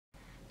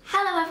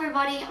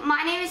everybody,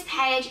 my name is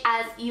Paige,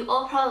 as you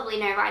all probably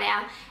know right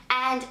now,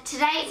 and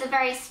today is a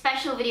very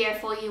special video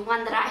for you,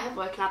 one that I have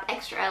woken up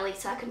extra early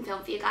so I can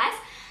film for you guys.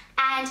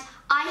 And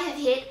I have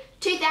hit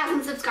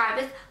 2,000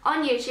 subscribers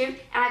on YouTube,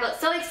 and I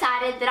got so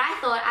excited that I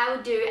thought I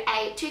would do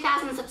a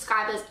 2,000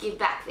 subscribers give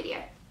back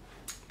video.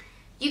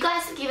 You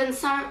guys have given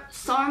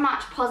so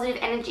much positive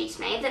energy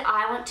to me that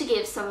I want to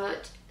give some of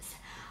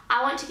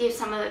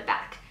it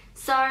back.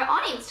 So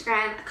on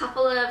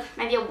Instagram,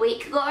 maybe a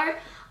week ago,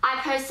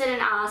 I posted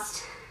and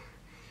asked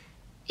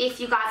if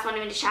you guys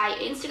wanted me to share your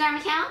Instagram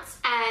accounts,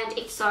 and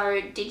if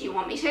so, did you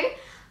want me to?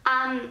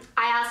 I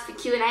asked for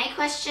Q&A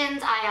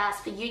questions, I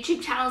asked for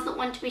YouTube channels that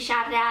wanted to be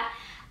shouted out,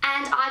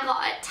 and I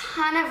got a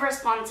ton of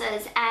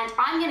responses, and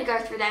I'm going to go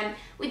through them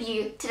with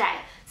you today.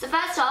 So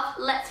first off,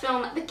 let's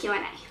film the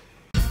Q&A.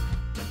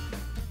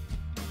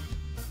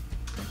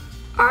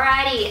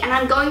 Alrighty, and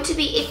I'm going to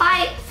be, if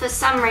I for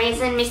some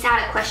reason miss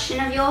out a question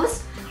of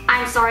yours,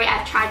 I'm sorry,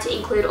 I've tried to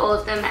include all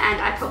of them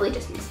and I probably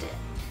just missed it.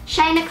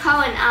 Shayna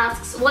Cohen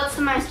asks, what's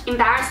the most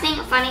embarrassing,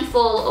 funny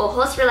fall or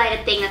horse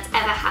related thing that's ever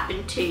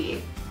happened to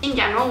you? In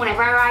general,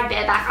 whenever I ride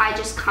bareback, I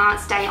just can't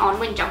stay on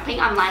when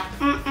jumping. I'm like,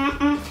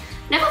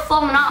 Never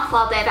fallen off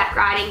while bareback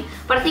riding,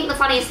 but I think the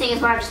funniest thing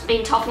is when I've just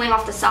been toppling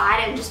off the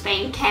side and just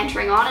been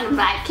cantering on, and I'm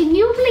like, can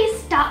you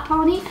please stop,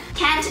 pony?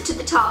 Canter to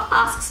the Top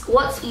asks,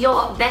 what's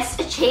your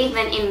best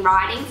achievement in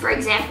riding? For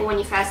example, when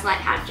you first learned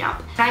how to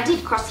jump. I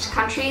did cross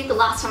country the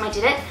last time I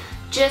did it,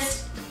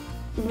 just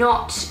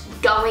not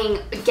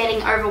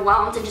getting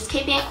overwhelmed and just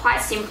keeping it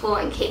quite simple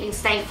and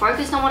staying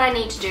focused on what I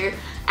need to do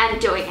and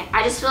doing it.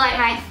 I just feel like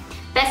my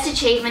best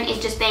achievement is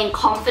just being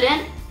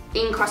confident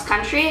in cross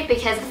country,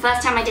 because the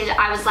first time I did it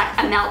I was like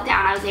a meltdown.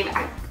 I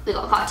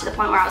got to the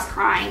point where I was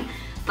crying,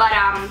 but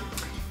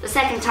the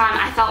second time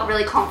I felt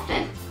really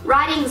confident.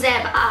 Riding Zeb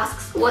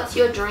asks, what's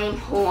your dream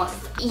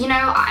horse? You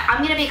know,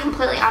 I'm going to be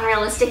completely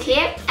unrealistic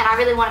here, and I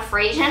really want a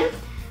Frisian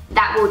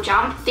that will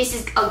jump. This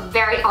is a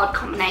very odd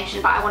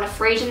combination, but I want a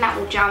Frisian that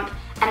will jump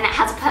and that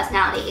has a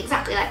personality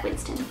exactly like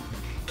Winston.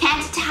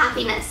 Canter to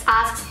Happiness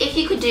asks, if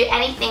you could do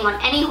anything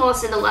on any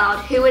horse in the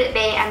world, who would it be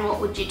and what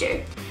would you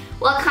do?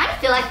 Well, I kind of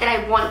feel like that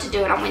I want to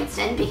do it on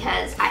Winston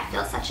because I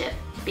feel such a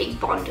big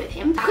bond with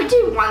him. I could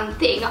do one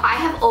thing. I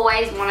have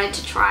always wanted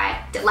to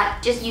try,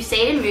 like, just you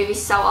see it in movies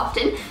so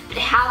often, but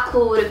how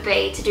cool would it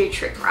be to do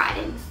trick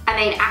riding? I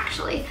mean,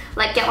 actually,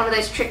 like get one of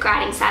those trick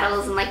riding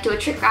saddles and like do a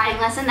trick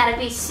riding lesson. That'd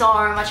be so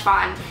much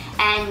fun,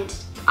 and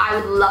I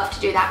would love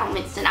to do that on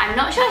Winston. I'm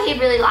not sure he'd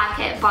really like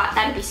it, but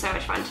that'd be so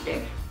much fun to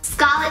do.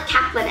 Scarlett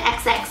Kaplan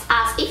XX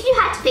asks, if you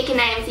had to pick a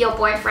name for your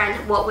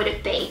boyfriend, what would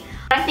it be?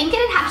 I think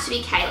it'd have to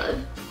be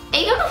Caleb.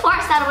 Even before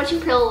I started watching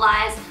Pretty Little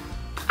Lies,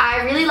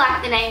 I really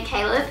liked the name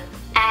Caleb,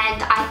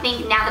 and I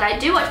think now that I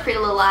do watch Pretty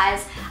Little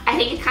Lies, I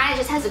think it kind of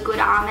just has a good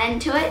arm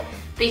end to it,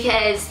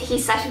 because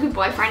he's such a good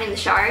boyfriend in the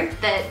show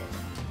that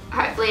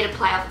hopefully it'll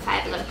play off if I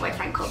ever got a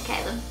boyfriend called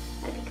Caleb.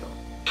 That'd be cool.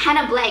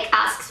 Hannah Blake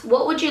asks,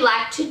 what would you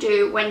like to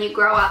do when you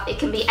grow up? It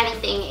can be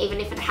anything, even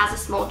if it has a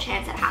small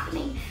chance at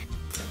happening.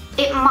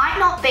 It might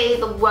not be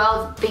the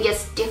world's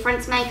biggest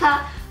difference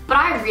maker, but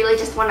I really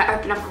just want to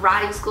open up a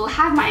riding school,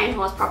 have my own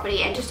horse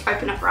property, and just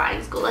open up a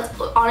riding school. That's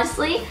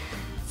honestly,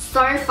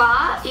 so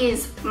far,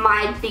 is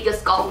my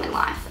biggest goal in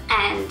life.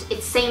 And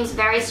it seems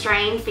very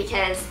strange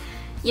because,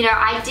 you know,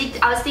 I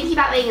was thinking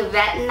about being a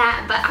vet and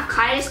that, but I've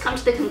kind of just come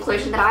to the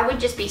conclusion that I would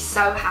just be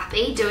so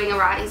happy doing a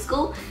riding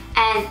school,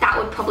 and that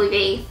would probably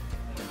be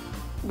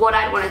what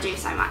I'd want to do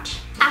so much.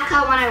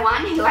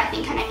 Akka101, who I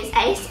think her name is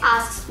Ace,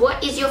 asks,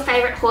 what is your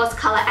favourite horse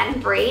colour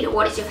and breed?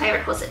 What is your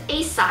favourite horse at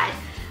Eastside?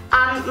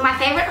 My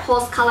favourite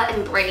horse colour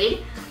and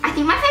breed, I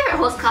think my favourite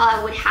horse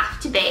colour would have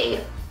to be,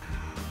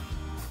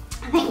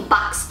 I think,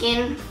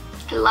 buckskin.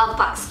 I love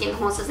buckskin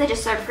horses, they're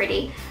just so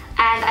pretty.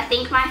 And I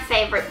think my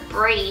favourite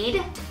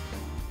breed,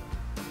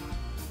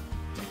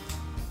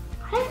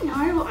 I don't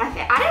know what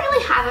I don't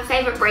really have a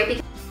favourite breed.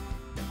 Because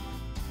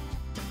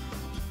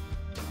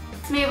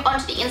let's move on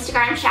to the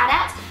Instagram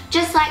shoutouts.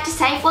 Just like to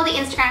say, for the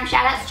Instagram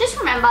shoutouts, just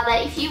remember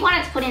that if you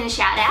wanted to put in a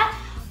shoutout,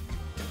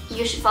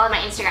 you should follow my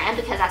Instagram,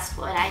 because that's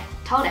what I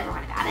told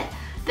everyone about it.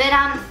 But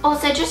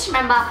also just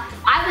remember,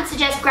 I would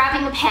suggest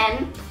grabbing a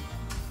pen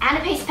and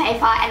a piece of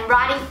paper and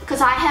writing, because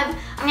I'm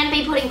going to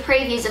be putting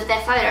previews of their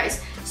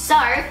photos. So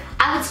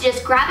I would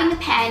suggest grabbing a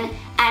pen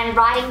and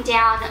writing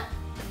down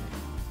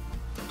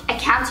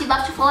accounts you'd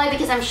love to follow,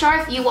 because I'm sure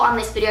if you were on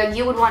this video,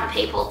 you would want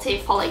people to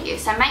follow you.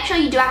 So make sure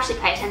you do actually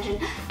pay attention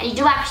and you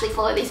do actually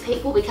follow these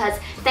people, because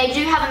they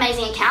do have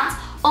amazing accounts.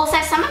 Also,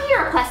 some of you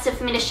requested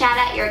for me to shout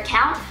out your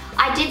account.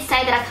 I did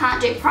say that I can't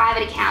do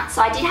private accounts,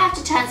 so I did have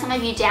to turn some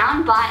of you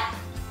down, but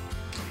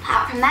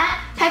apart from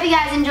that, hope you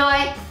guys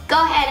enjoy.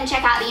 Go ahead and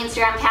check out the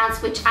Instagram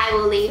accounts, which I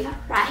will leave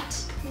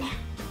right now.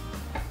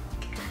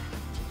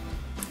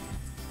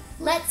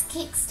 Let's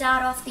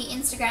kickstart off the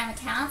Instagram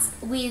accounts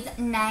with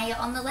Nay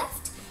on the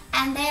left.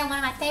 And they are one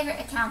of my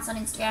favourite accounts on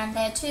Instagram.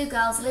 They are two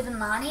girls, Liv and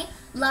Lani.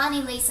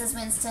 Lani leases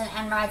Winston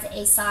and rides at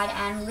Eastside,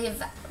 and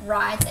Liv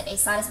rides at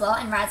Eastside as well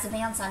and rides with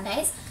me on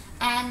Sundays.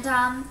 And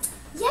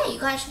yeah, you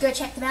guys should go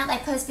check them out. They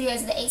post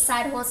videos of the East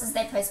Side horses,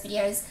 they post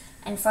videos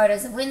and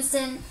photos of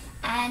Winston,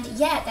 and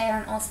yeah,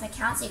 they're an awesome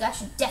account, so you guys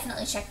should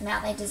definitely check them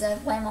out. They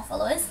deserve way more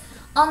followers.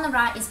 On the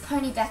right is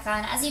Pony Becca,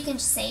 and as you can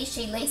see,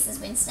 she leases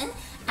Winston,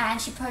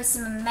 and she posts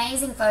some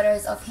amazing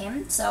photos of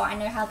him, so I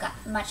know how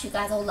much you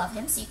guys all love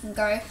him, so you can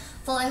go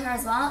follow her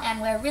as well,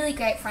 and we're really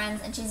great friends,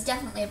 and she's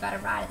definitely a better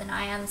rider than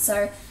I am,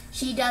 so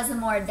she does the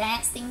more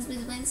advanced things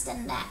with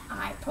Winston that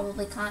I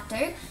probably can't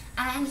do,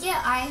 and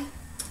yeah, I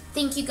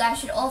think you guys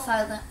should all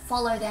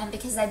follow them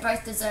because they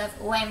both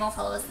deserve way more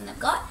followers than they've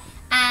got,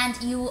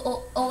 and you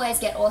will always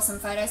get awesome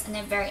photos, and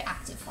they're very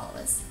active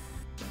followers.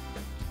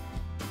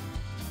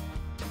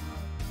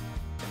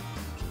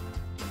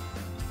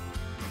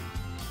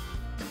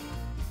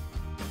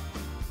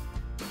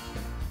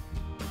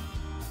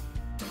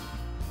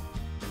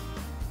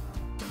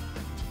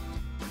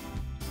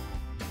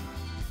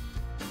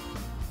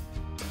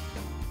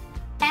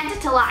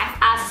 To Life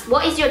asks,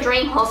 what is your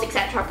dream horse,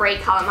 etc. breed,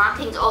 colour,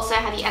 markings? Also,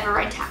 have you ever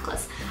rode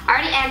tackless? I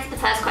already answered the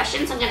first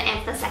question, so I'm going to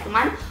answer the second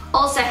one.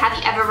 Also, have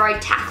you ever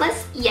rode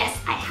tackless? Yes,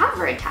 I have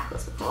rode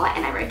tackless before,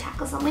 and I rode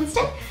tackless on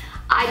Winston.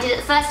 I did it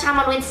the first time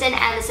on Winston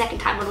and the second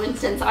time on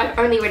Winston, so I've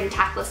only ridden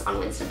tackless on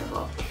Winston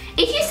before.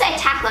 If you say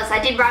tackless, I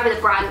did ride with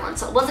a bridle on,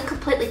 so it wasn't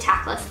completely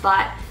tackless,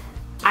 but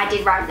I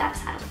did ride without a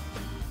saddle.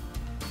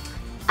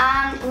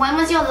 When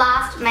was your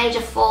last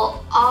major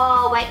fall?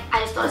 Oh wait,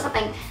 I just thought of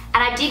something.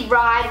 And I did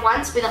ride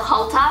once with a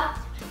halter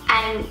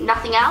and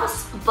nothing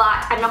else,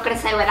 but I'm not going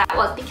to say where that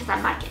was because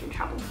I might get in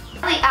trouble.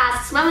 Ellie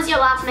asks, when was your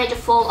last major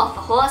fall off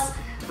a horse?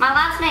 My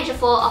last major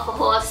fall off a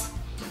horse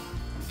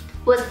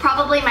was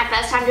probably my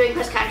first time doing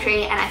cross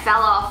country, and I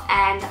fell off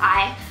and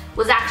I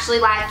was actually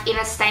like in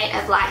a state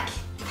of like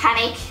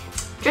panic.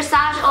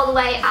 Dressage All the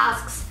Way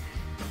asks,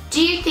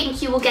 do you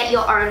think you will get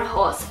your own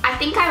horse? I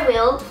think I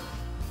will,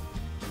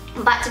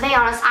 but to be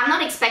honest, I'm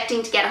not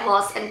expecting to get a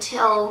horse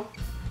until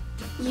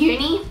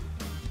uni,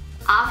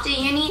 after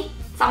uni,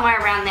 somewhere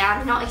around there.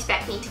 I'm not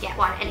expecting to get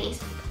one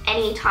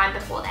any time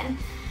before then.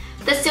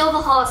 The Silver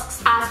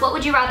Horse asks, what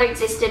would you rather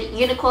existed,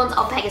 unicorns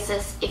or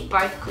Pegasus if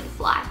both could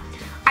fly?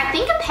 I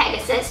think a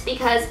Pegasus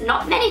because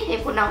not many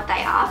people know what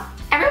they are.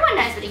 Everyone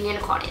knows what a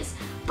unicorn is,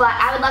 but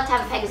I would love to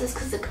have a Pegasus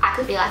because I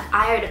could be like,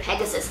 I own a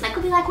Pegasus, and they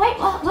could be like, wait,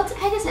 what's a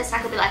Pegasus? And I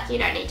could be like, you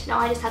don't need to know,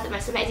 I just have the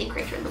most amazing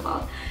creature in the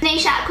world.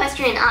 Nisha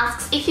Equestrian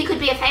asks, if you could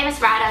be a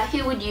famous rider,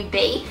 who would you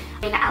be?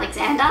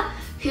 Alexander,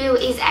 who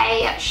is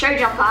a show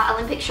jumper,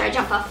 Olympic show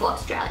jumper for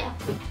Australia.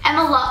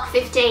 Emma Locke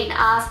 15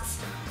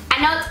 asks, I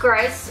know it's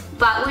gross,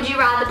 but would you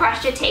rather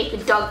brush your teeth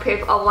with dog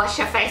poop or wash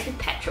your face with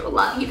petrol?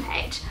 Love you,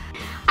 Paige.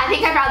 I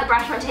think I'd rather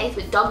brush my teeth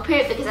with dog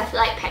poop because I feel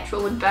like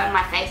petrol would burn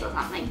my face or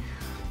something.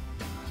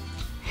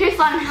 Who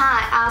Fun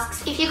Heart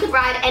asks, if you could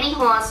ride any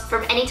horse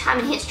from any time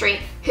in history,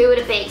 who would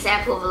it be?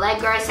 Example,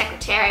 Allegro,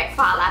 Secretariat,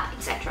 Fire Lap,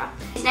 etc.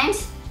 His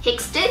name's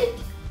Hicksted,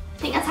 I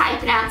think that's how you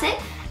pronounce it.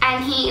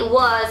 And he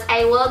was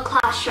a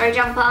world-class show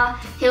jumper.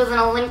 He was an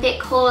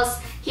Olympic horse.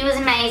 He was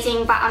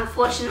amazing, but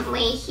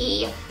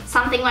unfortunately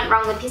something went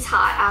wrong with his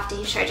heart after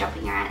his show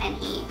jumping around and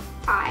he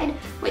died,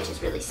 which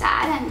is really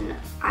sad, and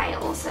I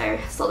also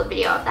saw the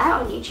video of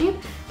that on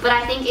YouTube. But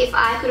I think if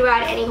I could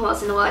ride any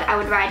horse in the world, I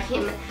would ride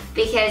him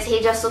because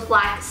he just looked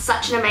like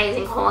such an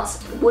amazing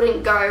horse,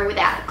 wouldn't go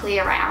without a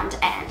clear round,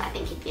 and I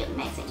think he'd be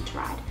amazing to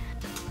ride.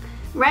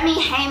 Remy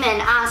Heyman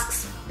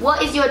asks,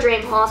 what is your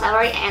dream horse? I've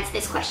already answered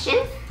this question.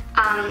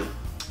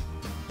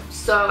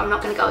 So I'm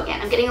not going to go again.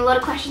 I'm getting a lot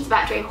of questions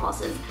about dream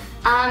horses.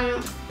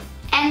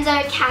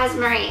 Enzo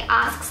Casmary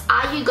asks,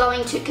 are you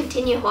going to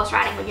continue horse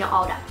riding when you're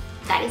older?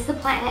 That is the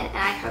plan, and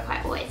I hope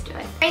I always do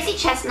it. Crazy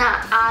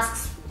Chestnut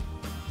asks,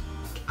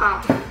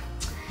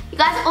 you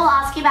guys are all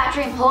asking about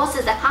dream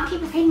horses. I can't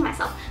keep repeating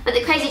myself. But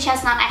the Crazy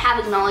Chestnut, I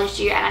have acknowledged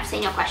you and I've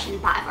seen your question,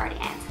 but I've already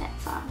answered it.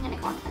 So I'm going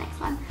to go on to the next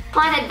one.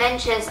 Fine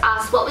Adventures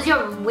asks, what was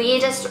your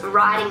weirdest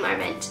riding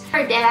moment? I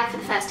rode bareback for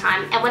the first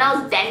time, and when I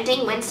was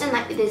bending Winston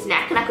like with his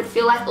neck, and I could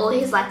feel like all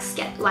his like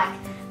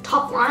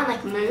top line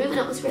like move, and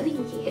it was really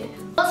weird.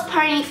 Lost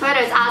Pony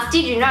Photos asks,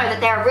 did you know that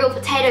there are real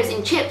potatoes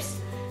in chips?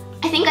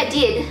 I think I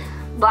did,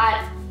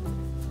 but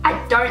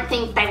I don't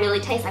think they really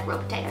taste like real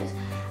potatoes.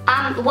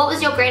 What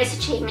was your greatest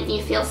achievement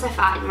you feel so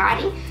far in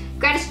riding?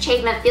 Greatest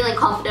achievement, feeling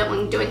confident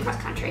when doing cross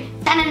country.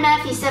 Shannon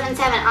Murphy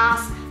 77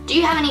 asks, do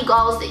you have any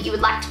goals that you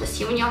would like to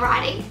pursue in your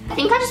riding? I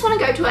think I just want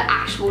to go to an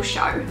actual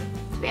show,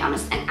 to be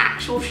honest. An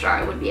actual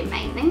show would be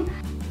amazing.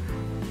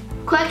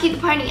 Quirky the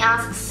Pony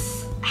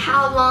asks,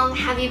 how long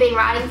have you been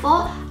riding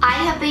for? I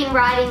have been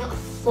riding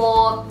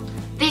for,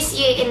 this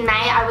year in May,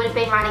 I would have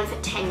been riding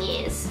for 10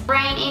 years.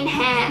 Rain in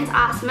Hands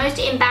asks, most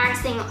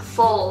embarrassing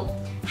fall.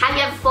 Have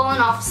you ever fallen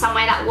off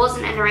somewhere that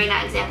wasn't an arena?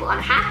 Example, on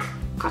a hack,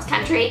 cross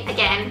country,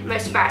 again,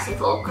 most embarrassing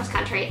fall, cross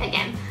country,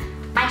 again.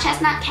 My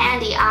Chestnut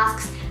Candy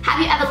asks, have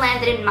you ever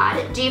landed in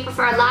mud? Do you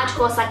prefer a large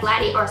horse like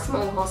Laddie or a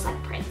small horse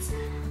like Prince?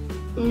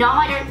 No,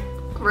 I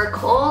don't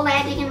recall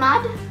landing in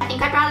mud. I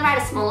think I'd rather ride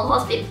a smaller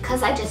horse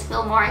because I just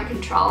feel more in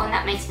control and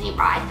that makes me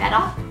ride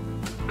better.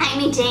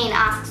 Amy Dean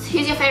asks,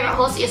 who's your favourite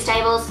horse at your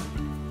stables?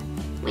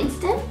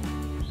 Winston?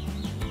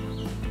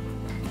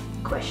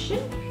 Question?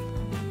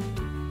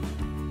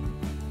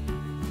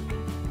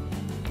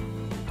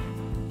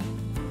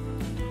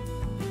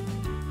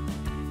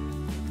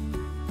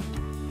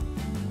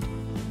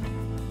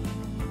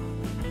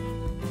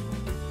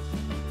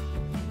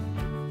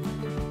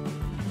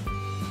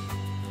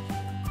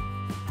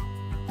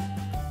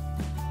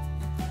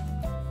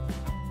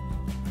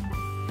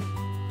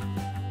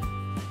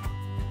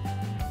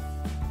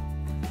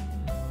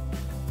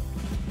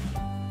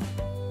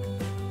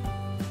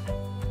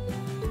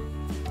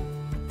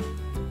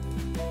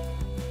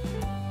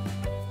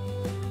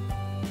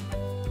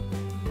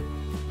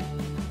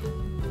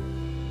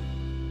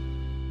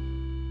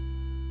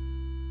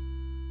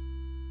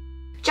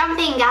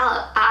 Jumping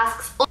Gallop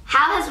asks,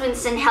 how has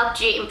Winston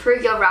helped you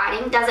improve your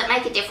riding? Does it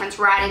make a difference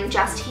riding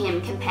just him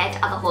compared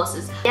to other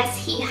horses?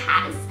 Yes, he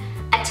has,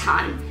 a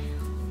ton.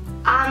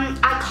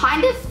 I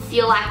kind of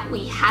feel like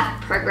we have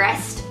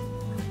progressed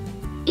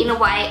in a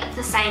way at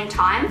the same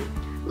time.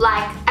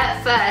 Like,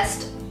 at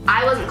first,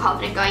 I wasn't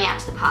confident going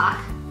out to the park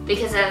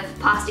because of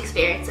past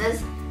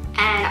experiences,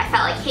 and I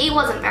felt like he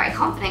wasn't very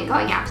confident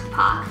going out to the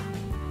park.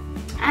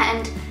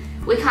 And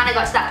we kind of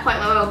got to that point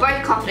where we were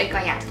both confident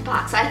going out to the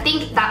park. So I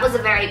think that was a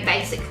very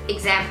basic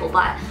example,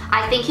 but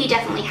I think he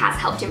definitely has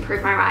helped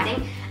improve my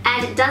riding.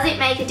 And does it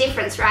make a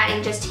difference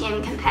riding just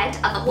him compared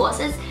to other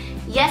horses?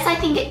 Yes, I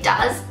think it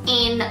does,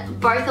 in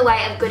both a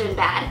way of good and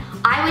bad.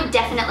 I would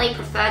definitely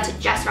prefer to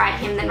just ride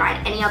him than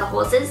ride any other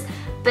horses,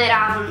 but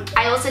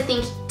I also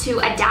think to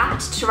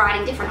adapt to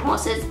riding different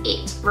horses,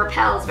 it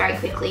repels very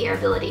quickly your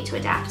ability to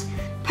adapt.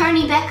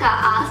 Pony Becca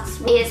asks,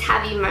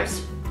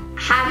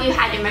 have you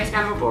had your most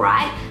memorable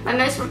ride? My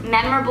most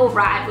memorable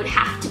ride would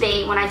have to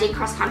be when I did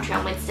cross country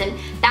on Winston.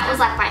 That was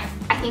like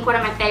I think one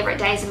of my favourite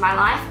days of my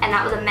life, and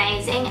that was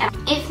amazing. And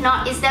if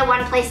not, is there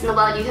one place in the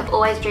world you have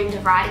always dreamed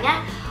of riding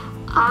at?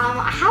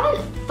 I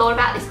haven't thought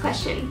about this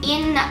question.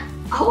 In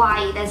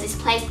Hawaii, there's this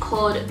place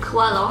called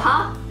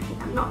Kualoha.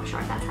 I'm not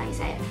sure if that's how you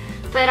say it.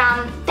 But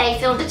they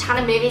filmed a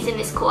ton of movies in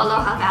this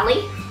Kualoha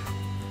Valley.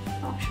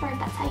 Not sure if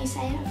that's how you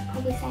say it, I'm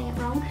probably saying it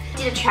wrong.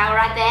 Did a trail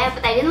ride there,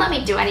 but they didn't let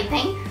me do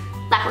anything.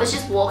 Like, I was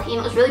just walking,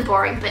 it was really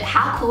boring, but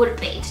how cool would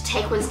it be to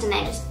take Winston there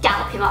and just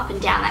gallop him up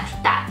and down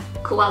that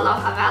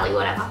Kualoha Valley,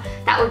 whatever.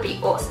 That would be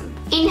awesome.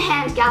 In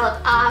Hand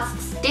Gallop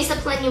asks,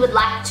 discipline you would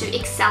like to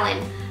excel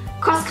in?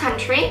 Cross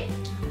country.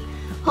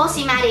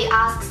 Horsey Maddie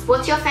asks,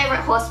 what's your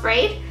favourite horse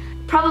breed?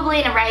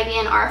 Probably an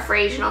Arabian or a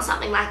Frisian or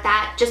something like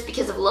that, just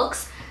because of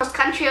looks. Cross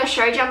country or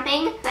show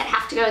jumping? I'd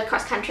have to go with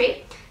cross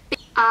country.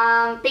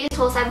 Biggest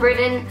horse I've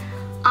ridden?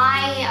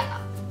 I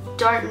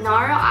don't know.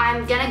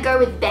 I'm gonna go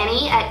with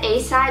Benny at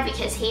Eastside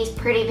because he's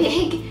pretty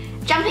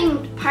big.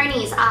 Jumping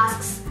Ponies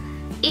asks,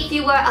 if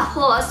you were a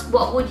horse,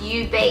 what would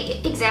you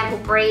be? Example,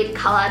 breed,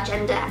 colour,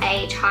 gender,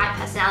 age, height,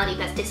 personality,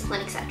 best discipline,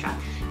 etc.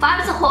 If I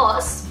was a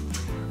horse,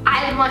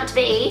 I would want to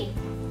be,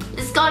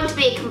 this is going to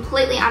be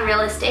completely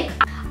unrealistic,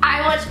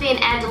 I want to be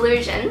an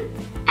Andalusian,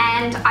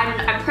 and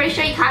I'm pretty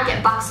sure you can't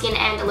get buckskin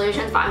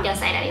Andalusians, but I'm gonna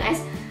say it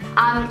anyways.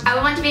 I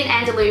would want to be an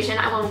Andalusian,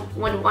 I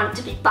would want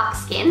to be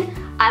buckskin,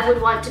 I would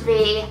want to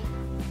be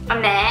a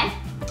mare,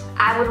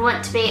 I would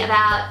want to be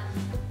about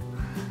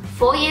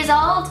 4 years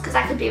old, because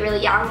I could be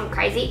really young and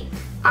crazy.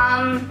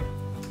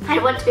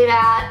 I'd want to be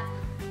about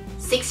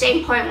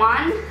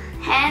 16.1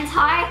 hands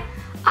high.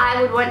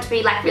 I would want to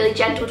be like really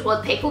gentle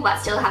towards people but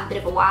still have a bit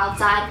of a wild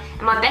side.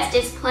 And my best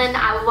discipline,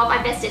 I would want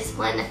my best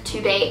discipline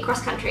to be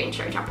cross country and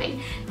show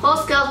jumping.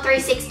 Horse Girl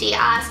 360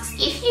 asks,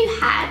 if you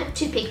had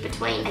to pick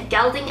between a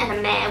gelding and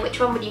a mare, which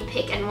one would you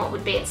pick and what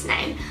would be its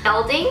name?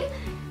 Gelding,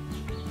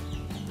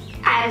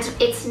 and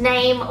its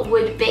name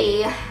would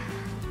be, I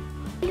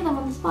think I'm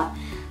on the spot.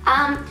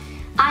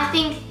 I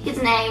think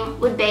his name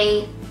would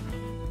be,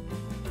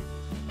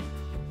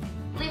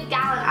 Liv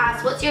Gallant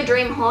asks, what's your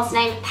dream horse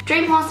name?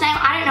 Dream horse name?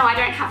 I don't know, I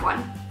don't have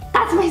one.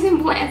 That's my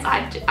simple answer,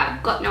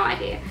 I've got no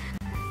idea.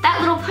 That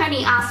Little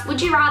Pony asks,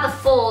 would you rather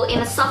fall in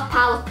a soft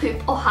pile of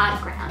poop or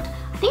hard ground?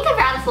 I think I'd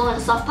rather fall in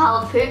a soft pile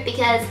of poop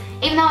because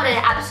even though it'd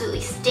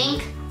absolutely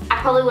stink, I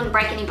probably wouldn't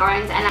break any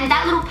bones. And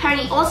That Little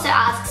Pony also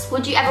asks,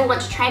 would you ever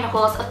want to train a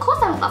horse? Of course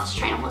I would love to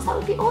train a horse, that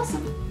would be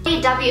awesome.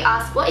 W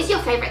asks, what is your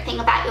favourite thing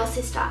about your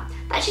sister?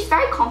 That she's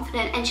very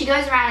confident and she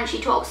goes around and she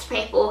talks to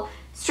people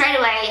straight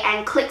away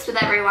and clicks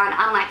with everyone,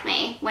 unlike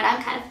me, when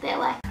I'm kind of there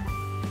like,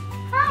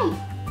 hi,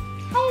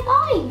 how you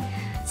going?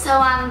 So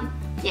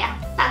yeah,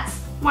 that's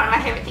one of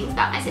my favourite things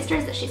about my sister,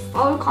 is that she's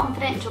so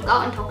confident she'll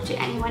go and talk to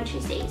anyone she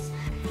sees.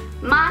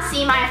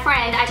 Marcy, my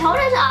friend, I told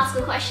her to ask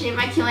a question in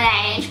my Q&A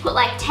and she put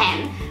like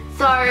 10.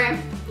 So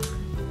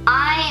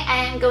I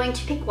am going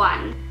to pick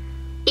one.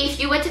 If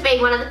you were to be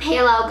one of the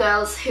PLL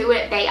girls, who would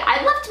it be?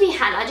 I'd love to be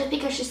Hannah just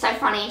because she's so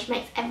funny and she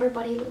makes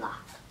everybody laugh.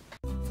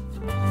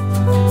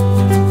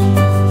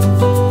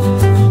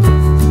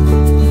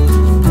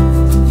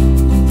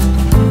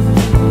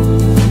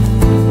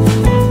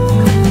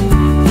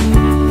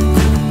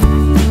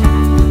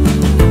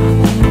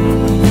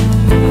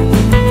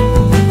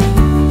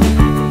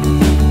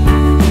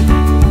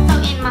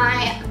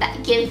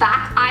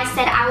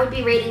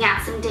 Reading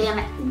out some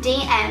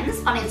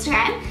DMs on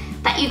Instagram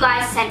that you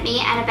guys sent me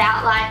and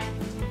about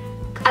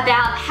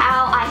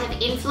how I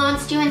have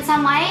influenced you in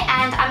some way,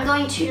 and I'm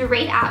going to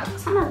read out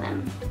some of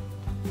them.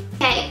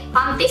 Okay,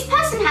 this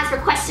person has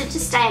requested to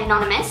stay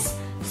anonymous,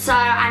 so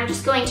I'm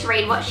just going to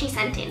read what she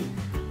sent in.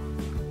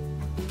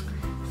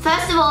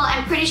 First of all,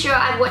 I'm pretty sure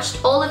I've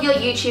watched all of your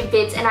YouTube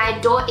vids and I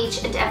adore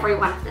each and every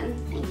one of them.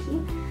 Thank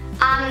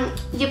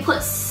you. You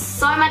put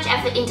so much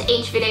effort into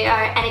each video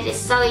and it is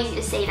so easy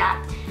to see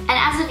that. And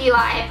as a viewer,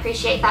 I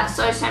appreciate that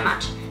so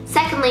much.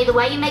 Secondly, the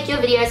way you make your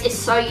videos is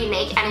so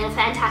unique and in a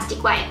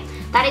fantastic way.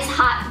 that it's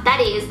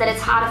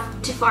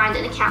harder to find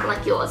an account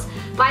like yours.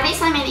 By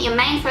this I mean that your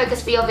main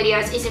focus for your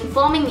videos is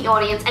informing the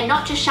audience and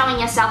not just showing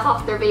yourself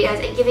off through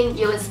videos and giving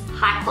viewers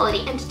high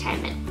quality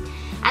entertainment.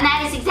 And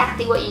that is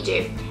exactly what you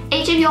do.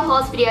 Each of your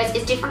horse videos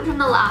is different from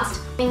the last,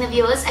 giving the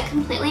viewers a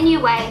completely new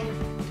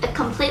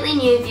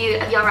view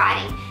of your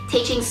riding,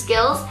 teaching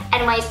skills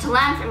and ways to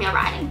learn from your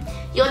riding.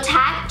 Your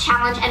tag,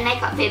 challenge and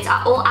makeup vids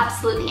are all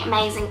absolutely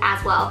amazing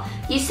as well.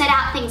 You set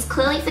out things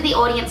clearly for the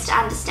audience to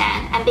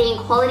understand and being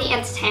quality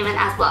entertainment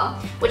as well,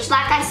 which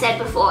like I said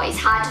before is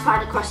hard to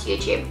find across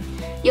YouTube.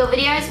 Your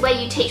videos where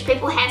you teach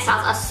people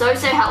hairstyles are so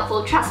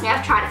helpful, trust me,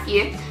 I've tried a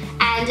few,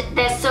 and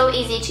they're so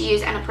easy to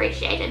use and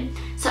appreciated.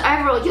 So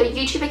overall, your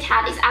YouTube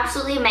account is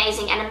absolutely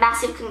amazing and a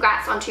massive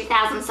congrats on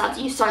 2,000 subs,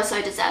 you so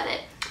deserve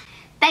it.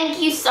 Thank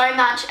you so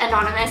much,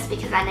 Anonymous,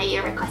 because I know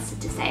you're requested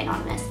to say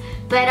Anonymous,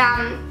 but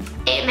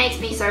it makes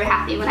me so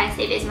happy when I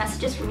see these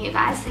messages from you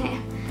guys.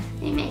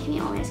 They make me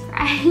almost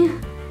cry.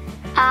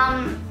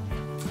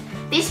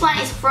 This one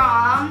is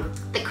from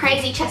The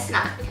Crazy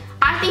Chestnut.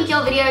 I think your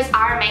videos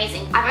are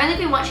amazing. I've only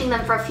been watching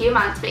them for a few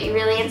months, but you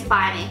really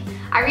inspire me.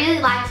 I really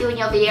like you and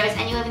your videos,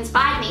 and you have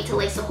inspired me to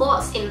lease a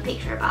horse in the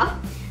picture above.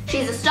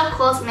 She's a stock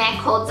horse mare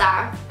called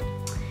Zara.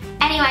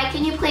 Anyway,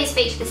 can you please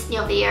feature this in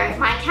your video?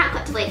 My account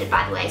got deleted,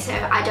 by the way, so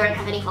I don't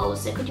have any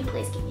followers, so could you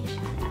please give me a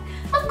shout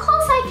out? Of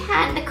course I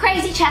can. The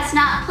Crazy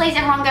Chestnut. Please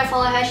everyone go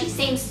follow her. She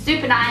seems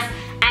super nice,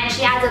 and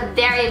she has a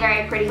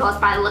very pretty horse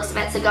by the looks of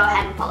it, so go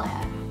ahead and follow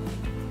her.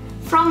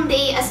 From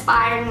the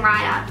Aspiring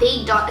Rider,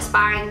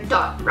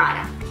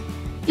 the.aspiring.rider.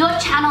 Your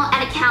channel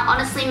and account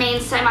honestly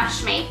means so much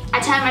to me. I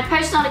turn my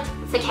post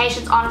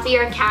notifications on for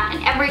your account,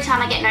 and every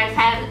time I get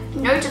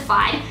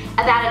notified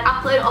about an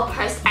upload or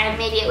post, I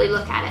immediately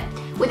look at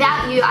it.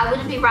 Without you, I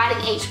wouldn't be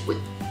writing each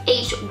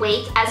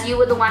week, as you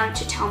were the one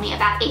to tell me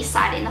about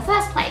Eastside in the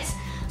first place.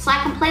 So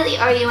I completely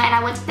owe you, and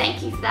I want to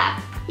thank you for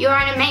that. You're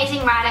an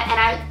amazing writer, and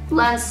I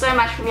learned so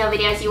much from your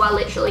videos. You are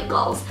literally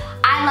goals.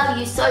 I love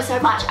you so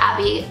much,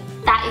 Abby.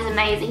 That is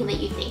amazing that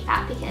you think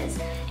that, because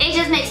it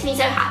just makes me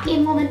so happy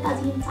and warm and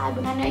fuzzy inside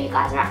when I know you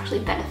guys are actually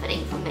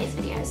benefiting from these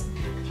videos.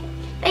 Okay.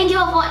 Thank you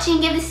all for watching.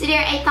 Give this video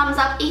a thumbs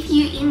up if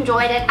you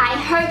enjoyed it. I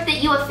hope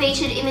that you are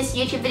featured in this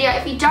YouTube video.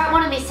 If you don't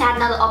want to miss out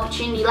another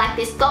opportunity like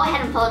this, go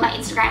ahead and follow my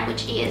Instagram,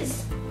 which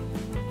is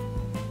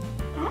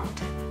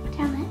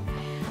down there.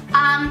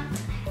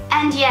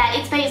 And yeah,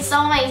 it's been so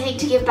amazing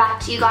to give back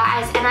to you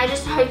guys, and I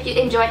just hope you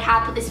enjoyed how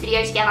I put this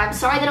video together. I'm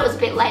sorry that it was a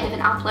bit late of an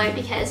upload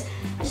because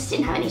I just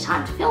didn't have any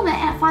time to film it,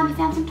 and I finally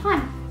found some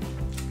time.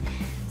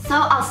 So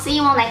I'll see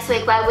you all next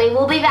week, where we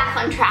will be back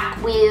on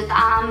track with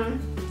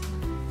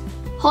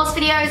horse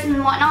videos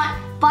and whatnot.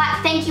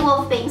 But thank you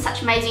all for being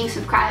such amazing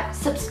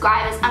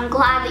subscribers. I'm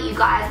glad that you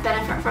guys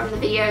benefit from the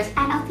videos,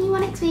 and I'll see you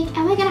all next week,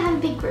 and we're gonna have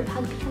a big group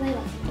hug because I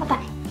love you. Bye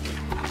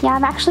bye. Yeah,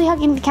 I'm actually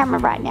hugging the camera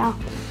right now.